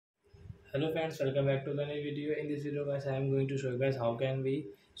Hello friends, welcome back to the new video. In this video guys, I am going to show you guys how can we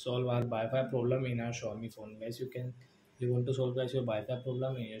solve our Wi-Fi problem in our Xiaomi phone. Guys, you want to solve guys your Wi-Fi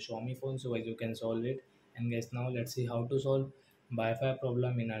problem in your Xiaomi phone, so guys you can solve it. And guys, now let's see how to solve Wi-Fi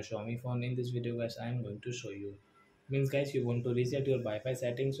problem in our Xiaomi phone. In this video guys, I am going to show you. Means guys, you want to reset your Wi-Fi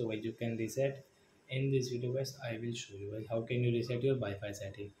settings, so guys you can reset. In this video guys, I will show you guys how can you reset your Wi-Fi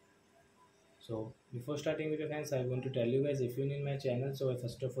setting. So before starting video friends, I want to tell you guys if you're new in my channel, so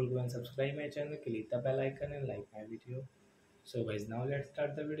first of all go and subscribe my channel, click the bell icon and like my video. So guys, now let's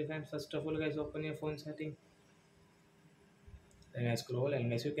start the video friends. First of all guys, open your phone setting, then I scroll and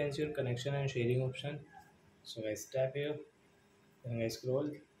guys you can see your connection and sharing option. So guys tap here, then I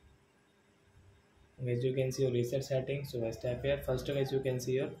scroll, guys you can see your reset setting. So guys tap here, first guys you can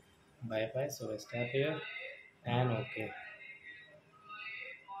see your Wi-Fi. So guys tap here and okay.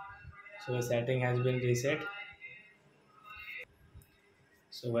 So the setting has been reset.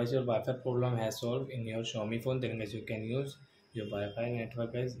 So once your Wi-Fi problem has solved in your Xiaomi phone, then guys you can use your Wi-Fi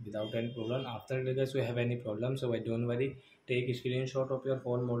network guys without any problem. After that guys you have any problem, so guys don't worry. Take a screenshot of your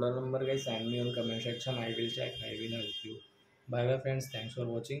phone model number guys, send me on comment section. I will check. I will help you. Bye bye friends. Thanks for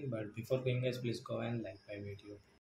watching. But before going guys, please go and like my video.